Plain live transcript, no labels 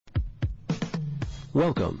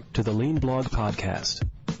Welcome to the Lean Blog Podcast.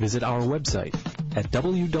 Visit our website at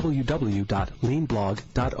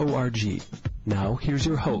www.leanblog.org. Now, here's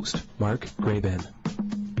your host, Mark Graban.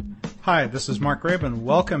 Hi, this is Mark Graban.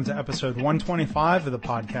 Welcome to episode 125 of the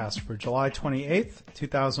podcast for July 28th,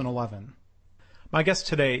 2011. My guest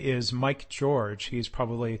today is Mike George. He's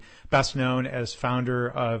probably best known as founder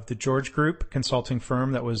of the George Group consulting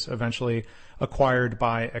firm that was eventually acquired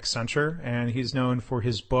by Accenture, and he's known for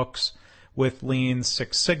his books with Lean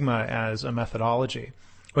Six Sigma as a methodology.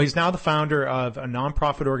 Well, he's now the founder of a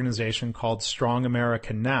nonprofit organization called Strong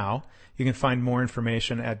America Now. You can find more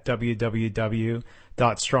information at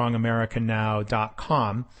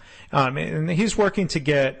www.strongamericanow.com. And he's working to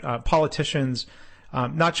get politicians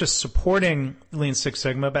not just supporting Lean Six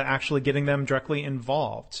Sigma, but actually getting them directly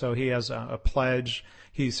involved. So he has a pledge.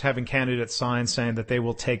 He's having candidates sign saying that they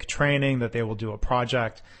will take training, that they will do a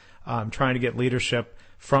project, trying to get leadership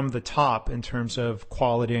from the top in terms of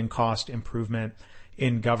quality and cost improvement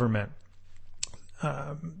in government.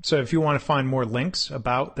 So if you want to find more links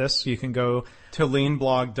about this, you can go to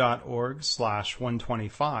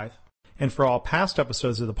leanblog.org/125. And for all past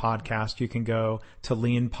episodes of the podcast, you can go to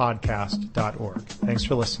leanpodcast.org. Thanks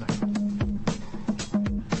for listening.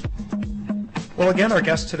 Well, again, our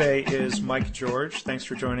guest today is Mike George. Thanks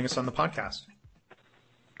for joining us on the podcast.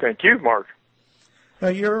 Thank you, Mark. Now,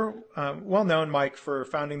 you're well known, Mike, for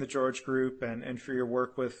founding the George Group and for your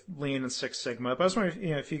work with Lean and Six Sigma. But I was wondering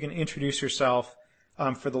if you can introduce yourself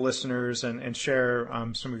for the listeners and share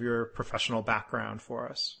some of your professional background for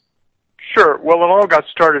us. Sure. Well, it all got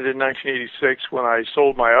started in 1986 when I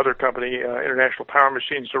sold my other company, International Power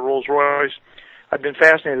Machines, to Rolls-Royce. I've been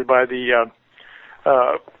fascinated by the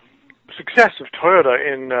success of Toyota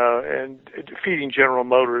in defeating General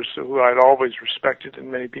Motors, who I'd always respected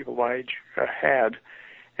and many people my age had.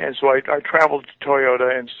 And so I traveled to Toyota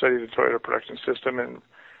and studied the Toyota production system and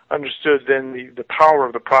understood then the power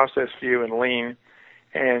of the process view and Lean,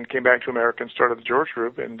 and came back to America and started the George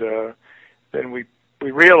Group. And then we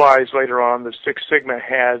realized later on that Six Sigma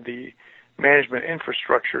had the management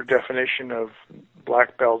infrastructure definition of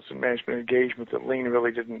black belts and management engagement that Lean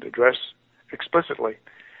really didn't address explicitly.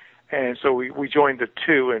 And so we joined the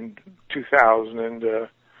two in 2000 and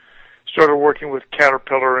started working with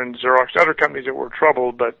Caterpillar and Xerox, other companies that were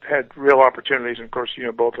troubled but had real opportunities. And, of course,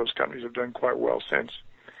 both those companies have done quite well since.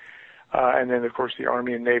 And then, of course, the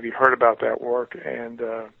Army and Navy heard about that work and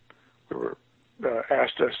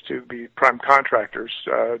asked us to be prime contractors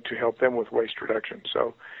to help them with waste reduction.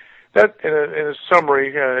 So that, in a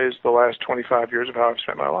summary, is the last 25 years of how I've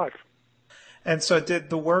spent my life. And so did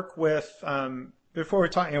the work with before we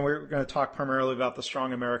talk, we're going to talk primarily about the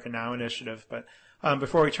Strong America Now initiative, but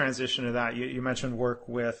before we transition to that, you mentioned work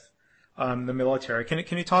with the military.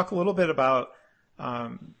 Can you talk a little bit about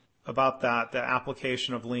that, the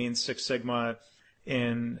application of Lean Six Sigma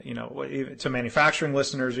in, to manufacturing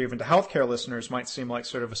listeners or even to healthcare listeners might seem like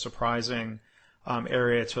sort of a surprising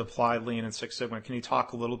area to apply Lean and Six Sigma. Can you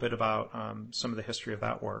talk a little bit about some of the history of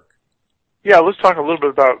that work? Yeah, let's talk a little bit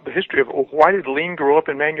about the history of why did Lean grow up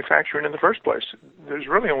in manufacturing in the first place. There's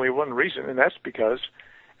really only one reason, and that's because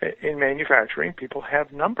in manufacturing, people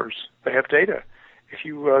have numbers. They have data. If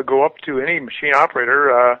you go up to any machine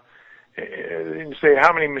operator and say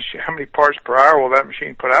how many parts per hour will that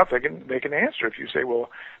machine put out, they can answer. If you say, well,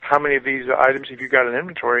 how many of these items have you got in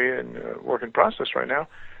inventory and work in process right now,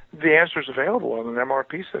 the answer is available on an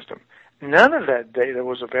MRP system. None of that data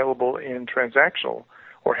was available in transactional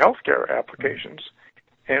or healthcare applications.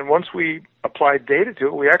 And once we applied data to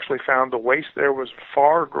it, we actually found the waste there was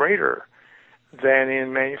far greater than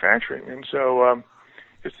in manufacturing. And so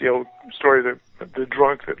it's the old story that the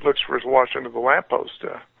drunk that looks for his watch under the lamppost.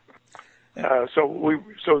 So that's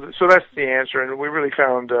the answer. And we really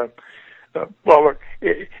found, well, look,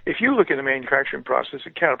 if you look at the manufacturing process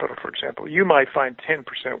at Caterpillar, for example, you might find 10%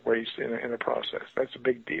 waste in a process. That's a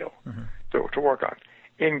big deal to work on.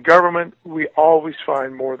 In government, we always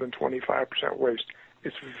find more than 25% waste.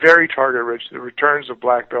 It's very target-rich. The returns of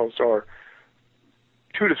black belts are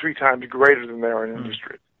 2 to 3 times greater than they are in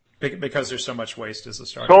industry. Because there's so much waste as a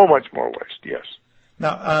start. So much more waste, yes.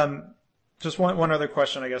 Now, just one other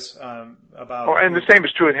question, I guess, about... Oh, and the same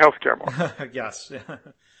is true in healthcare, Mark. Yes.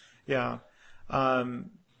 Yeah. Why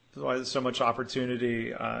there's so much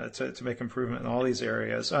opportunity to make improvement in all these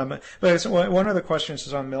areas. But one other question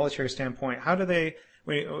is on the military standpoint. How do they...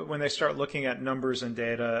 When they start looking at numbers and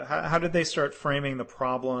data, how did they start framing the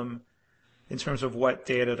problem in terms of what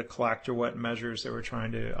data to collect or what measures they were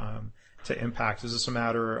trying to impact? Is this a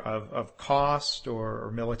matter of cost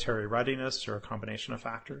or military readiness or a combination of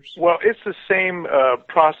factors? Well, it's the same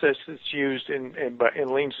process that's used in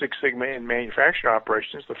Lean Six Sigma in manufacturing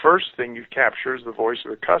operations. The first thing you capture is the voice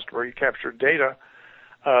of the customer. You capture data.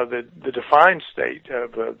 The defined state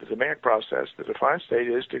of the demand process, the defined state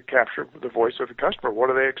is to capture the voice of the customer. What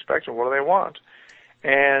do they expect and what do they want?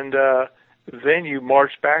 And then you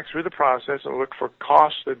march back through the process and look for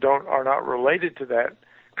costs that are not related to that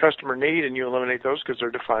customer need, and you eliminate those because they're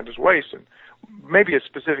defined as waste. And maybe a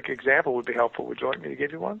specific example would be helpful. Would you like me to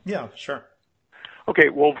give you one? Yeah, sure. Okay,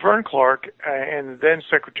 well, Vern Clark and then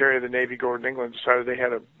Secretary of the Navy Gordon England decided they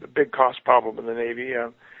had a big cost problem in the Navy,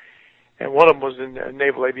 and one of them was in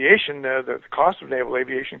naval aviation. The cost of naval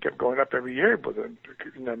aviation kept going up every year, but the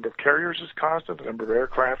number of carriers is constant, the number of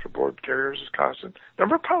aircraft aboard carriers is constant, the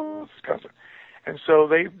number of pilots is constant. And so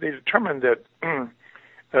they determined that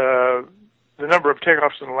the number of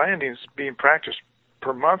takeoffs and landings being practiced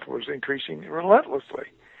per month was increasing relentlessly.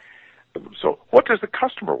 So what does the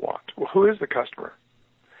customer want? Well, who is the customer?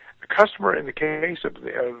 The customer in the case of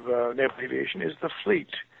naval aviation is the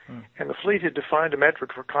fleet. And the fleet had defined a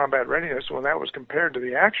metric for combat readiness. When that was compared to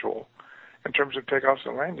the actual in terms of takeoffs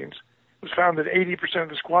and landings, it was found that 80% of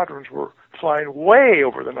the squadrons were flying way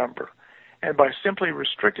over the number. And by simply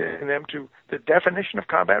restricting them to the definition of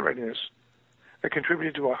combat readiness, that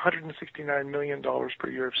contributed to $169 million per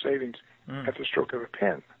year of savings at the stroke of a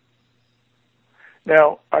pen.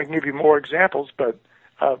 Now, I can give you more examples, but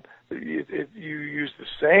you use the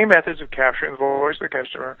same methods of capturing the voice of the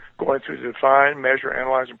customer, going through the define, measure,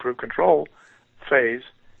 analyze, improve, control phase.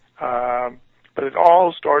 But it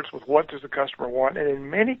all starts with what does the customer want, and in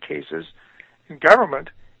many cases, in government,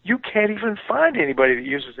 you can't even find anybody that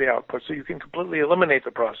uses the output, so you can completely eliminate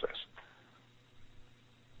the process.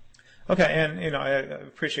 Okay, and I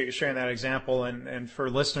appreciate you sharing that example. And for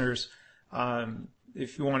listeners,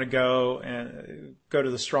 if you want to go to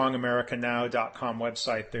the StrongAmericaNow.com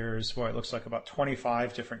website, there's what it looks like about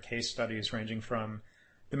 25 different case studies ranging from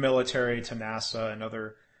the military to NASA and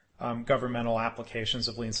other governmental applications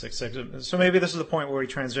of Lean Six Sigma. So maybe this is the point where we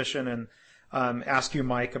transition and ask you,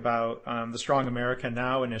 Mike, about the Strong America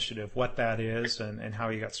Now initiative, what that is and how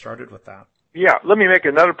you got started with that. Yeah, let me make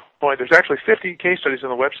another point. There's actually 50 case studies on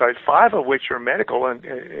the website, 5 of which are medical.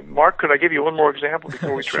 And Mark, could I give you one more example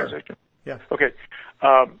before we Sure. transition? Yeah. Okay.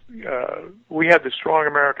 We had the Strong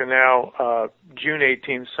America Now June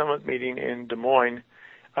 18th summit meeting in Des Moines,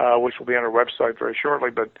 which will be on our website very shortly.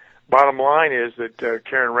 But bottom line is that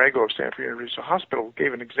Karen Rago of Stanford University Hospital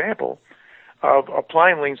gave an example of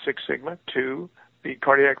applying Lean Six Sigma to the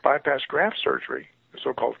cardiac bypass graft surgery, the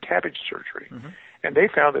so-called CABG surgery. Mm-hmm. And they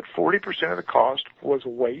found that 40% of the cost was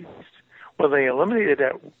waste. When they eliminated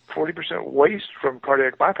that 40% waste from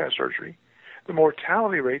cardiac bypass surgery, the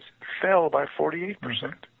mortality rates fell by 48%. Mm-hmm.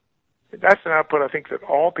 That's an output I think that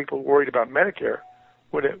all people worried about Medicare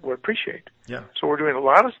would appreciate. Yeah. So we're doing a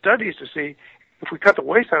lot of studies to see if we cut the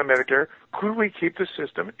waste out of Medicare, could we keep the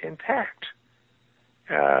system intact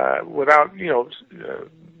without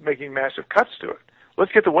making massive cuts to it?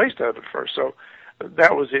 Let's get the waste out of it first. So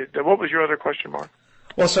that was it. What was your other question, Mark?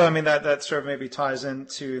 Well, so I mean that sort of maybe ties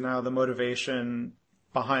into now the motivation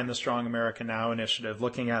behind the Strong America Now initiative,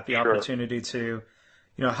 looking at the opportunity to,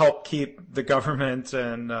 help keep the government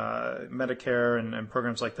and Medicare and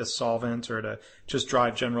programs like this solvent, or to just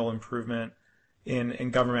drive general improvement in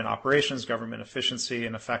government operations, government efficiency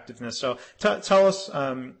and effectiveness. So tell us,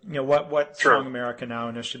 what Strong America Now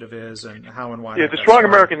initiative is and how and why. Yeah, the Strong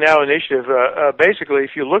America Now initiative, basically,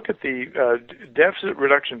 if you look at the deficit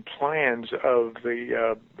reduction plans of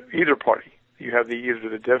the either party, you have either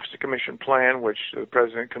the Deficit Commission Plan, which the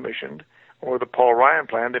President commissioned, or the Paul Ryan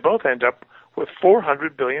Plan. They both end up with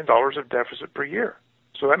 $400 billion of deficit per year.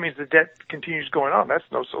 So that means the debt continues going on. That's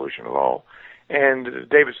no solution at all. And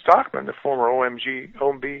David Stockman, the former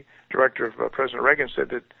OMB director of President Reagan, said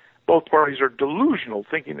that both parties are delusional,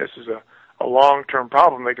 thinking this is a long-term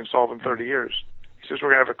problem they can solve in 30 years. He says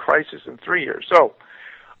we're going to have a crisis in 3 years. So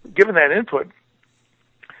given that input,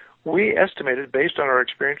 we estimated, based on our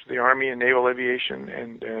experience with the Army and naval aviation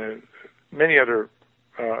and many other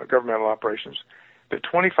governmental operations, that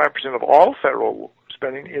 25% of all federal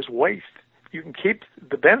spending is waste. You can keep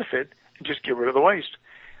the benefit and just get rid of the waste.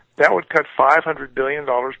 That would cut $500 billion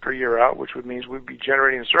per year out, which would mean we'd be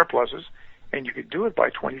generating surpluses, and you could do it by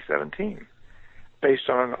 2017 based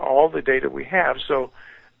on all the data we have. So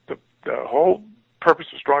the whole purpose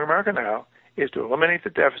of Strong America Now is to eliminate the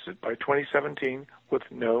deficit by 2017 with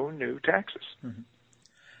no new taxes. Mm-hmm.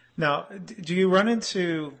 Now, do you run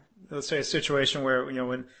into let's say a situation where,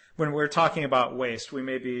 when we're talking about waste, we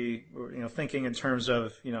may be, thinking in terms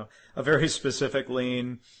of, a very specific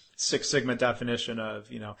Lean Six Sigma definition of,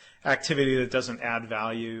 activity that doesn't add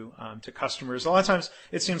value to customers. A lot of times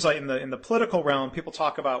it seems like in the political realm, people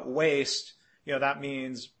talk about waste, that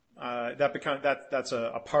means that's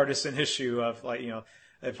a partisan issue of like,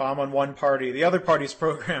 if I'm on one party, the other party's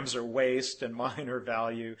programs are waste and mine are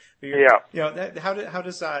value. How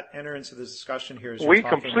does that enter into the discussion here? We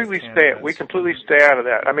completely stay out of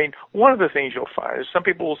that. I mean, one of the things you'll find is some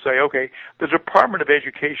people will say, okay, the Department of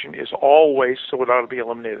Education is all waste, so it ought to be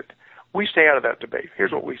eliminated. We stay out of that debate.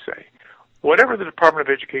 Here's what we say. Whatever the Department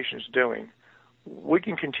of Education is doing, we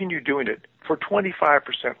can continue doing it for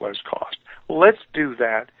 25% less cost. Let's do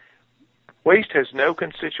that. Waste has no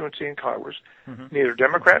constituency in Congress. Neither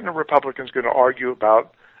Democrat nor Republican is going to argue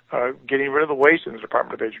about getting rid of the waste in the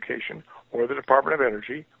Department of Education or the Department of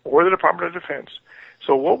Energy or the Department of Defense.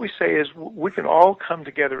 So what we say is we can all come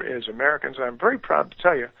together as Americans. And I'm very proud to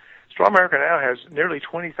tell you, Strong America Now has nearly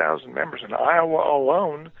 20,000 members in Iowa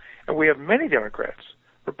alone, and we have many Democrats,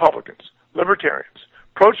 Republicans, Libertarians,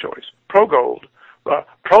 pro-choice, pro-gold,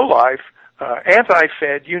 pro-life,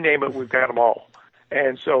 anti-Fed, you name it, we've got them all.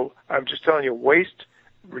 And so I'm just telling you, waste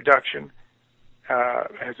reduction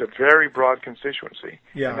has a very broad constituency.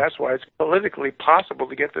 Yeah. And that's why it's politically possible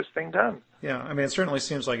to get this thing done. Yeah, I mean, it certainly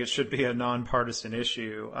seems like it should be a nonpartisan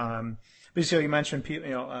issue. But you mentioned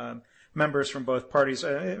members from both parties.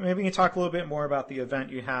 Maybe you can talk a little bit more about the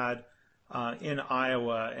event you had in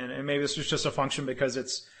Iowa, and maybe this was just a function because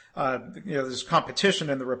it's there's competition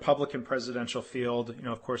in the Republican presidential field.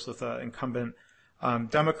 Of course, with the incumbent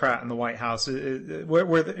Democrat in the White House. So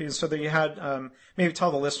that you had maybe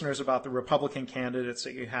tell the listeners about the Republican candidates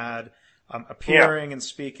that you had appearing and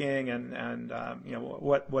speaking, and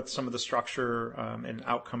what some of the structure and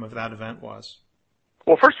outcome of that event was.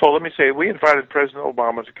 Well, first of all, let me say we invited President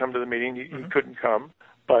Obama to come to the meeting. He couldn't come,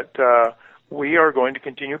 but we are going to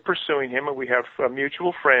continue pursuing him, and we have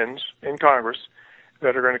mutual friends in Congress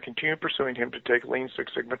that are going to continue pursuing him to take Lean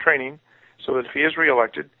Six Sigma training, so that if he is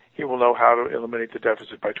reelected, he will know how to eliminate the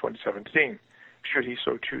deficit by 2017, should he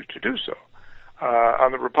so choose to do so.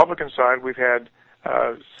 On the Republican side, we've had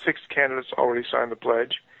 6 candidates already sign the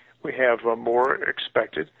pledge. We have more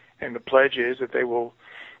expected, and the pledge is that they will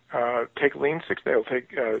take Lean Six. They'll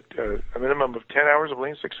take a minimum of 10 hours of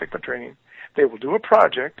Lean Six Sigma training. They will do a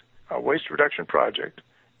project, a waste reduction project,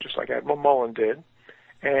 just like Admiral Mullen did.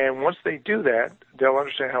 And once they do that, they'll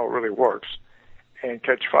understand how it really works and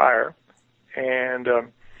catch fire. And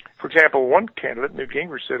for example, one candidate, Newt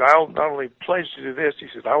Gingrich, said, I'll not only pledge to do this, he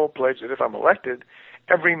said, I will pledge that if I'm elected,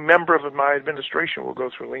 every member of my administration will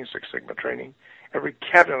go through Lean Six Sigma training. Every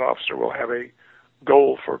cabinet officer will have a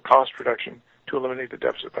goal for cost reduction to eliminate the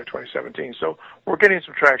deficit by 2017. So we're getting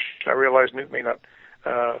some traction. I realize Newt may not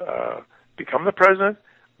become the president,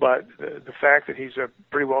 but the fact that he's a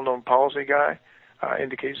pretty well-known policy guy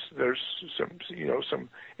indicates there's some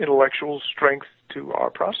intellectual strength to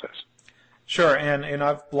our process. Sure, and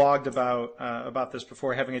I've blogged about this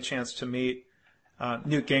before, having a chance to meet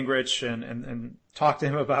Newt Gingrich and talk to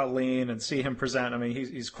him about Lean and see him present. I mean,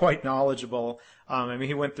 he's quite knowledgeable.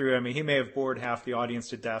 He went through. He may have bored half the audience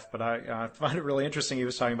to death, but I find it really interesting. He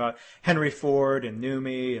was talking about Henry Ford and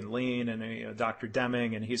NUMMI and Lean and Dr.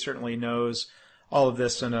 Deming, and he certainly knows all of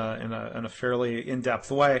this in a fairly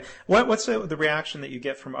in-depth way. What's the reaction that you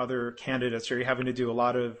get from other candidates? Are you having to do a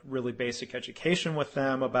lot of really basic education with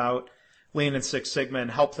them about Lean and Six Sigma and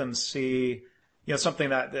help them see, something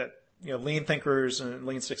that Lean thinkers and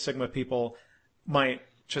Lean Six Sigma people might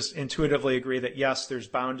just intuitively agree that yes, there's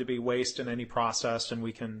bound to be waste in any process, and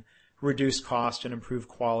we can reduce cost and improve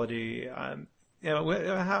quality. How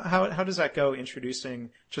does that go?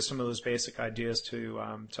 Introducing just some of those basic ideas to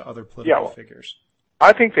other political figures.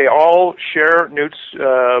 I think they all share Newt's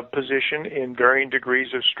position in varying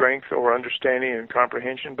degrees of strength or understanding and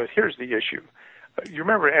comprehension. But here's the issue. You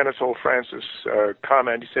remember Anatole Francis'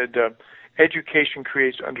 comment? He said, education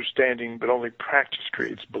creates understanding, but only practice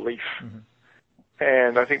creates belief. Mm-hmm.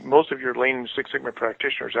 And I think most of your Lean Six Sigma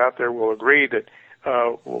practitioners out there will agree that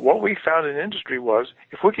what we found in industry was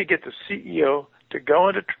if we could get the CEO to go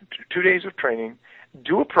into 2 days of training,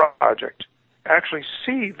 do a project, actually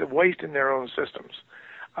see the waste in their own systems,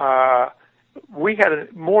 we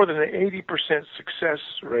had more than an 80% success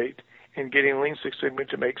rate in getting Lean Six Sigma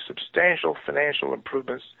to make substantial financial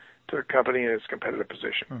improvements to the company and its competitive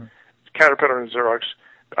position. Mm-hmm. Caterpillar and Xerox,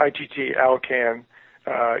 ITT, Alcan,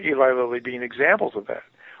 Eli Lilly being examples of that.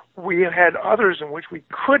 We had others in which we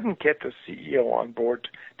couldn't get the CEO on board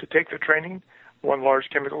to take the training. One large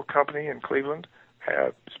chemical company in Cleveland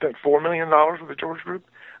spent $4 million with the George Group.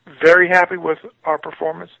 very happy with our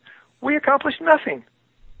performance. We accomplished nothing.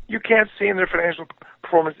 You can't see in their financial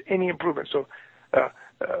performance any improvement. So the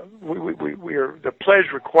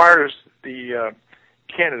pledge requires the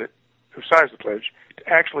candidate who signs the pledge to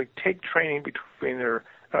actually take training between their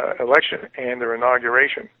election and their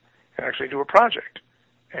inauguration and actually do a project.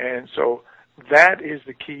 And so that is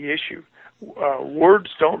the key issue. Words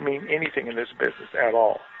don't mean anything in this business at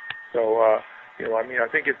all. So, I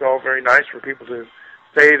think it's all very nice for people to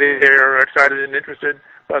say they're excited and interested,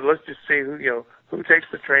 but let's just see who takes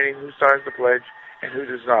the training, who signs the pledge, and who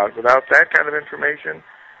does not. Without that kind of information,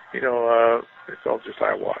 it's all just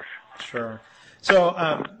eyewash. Sure. So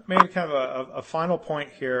maybe kind of a final point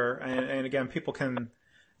here, and again, people can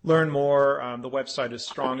learn more. The website is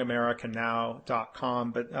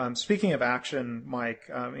strongamericanow.com. But speaking of action, Mike,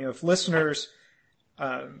 if listeners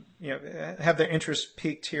have their interest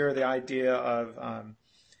piqued here, the idea of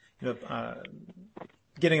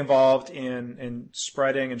getting involved in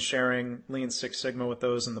spreading and sharing Lean Six Sigma with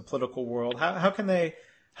those in the political world, how can they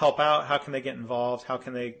help out? How can they get involved? How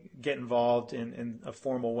can they get involved in a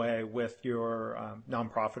formal way with your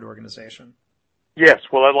nonprofit organization? Yes,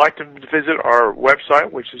 well, I'd like to visit our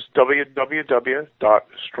website, which is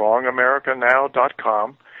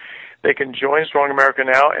www.strongamericanow.com. They can join Strong America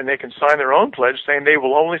Now, and they can sign their own pledge saying they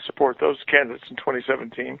will only support those candidates in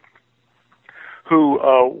 2017 who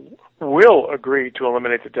will agree to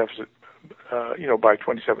eliminate the deficit, by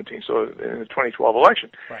 2017, so in the 2012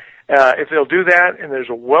 election. Right. If they'll do that, and there's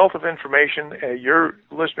a wealth of information, your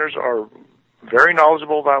listeners are very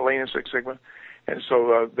knowledgeable about Lean and Six Sigma, and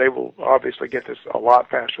so they will obviously get this a lot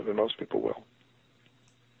faster than most people will.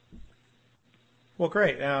 Well,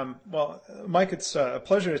 great. Well, Mike, it's a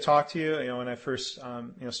pleasure to talk to you. When I first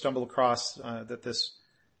stumbled across that this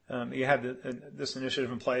you had this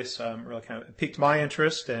initiative in place, really kind of piqued my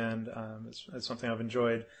interest, and it's something I've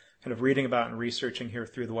enjoyed kind of reading about and researching here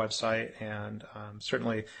through the website, and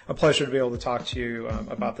certainly a pleasure to be able to talk to you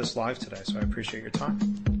about this live today. So I appreciate your time.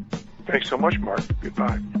 Thanks so much, Mark.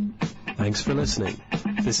 Goodbye. Thanks for listening.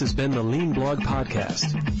 This has been the Lean Blog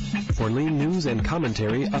Podcast. For Lean news and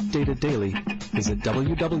commentary updated daily, visit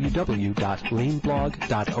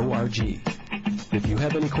www.leanblog.org. If you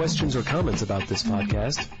have any questions or comments about this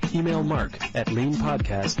podcast, email Mark at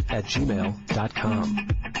leanpodcast@gmail.com.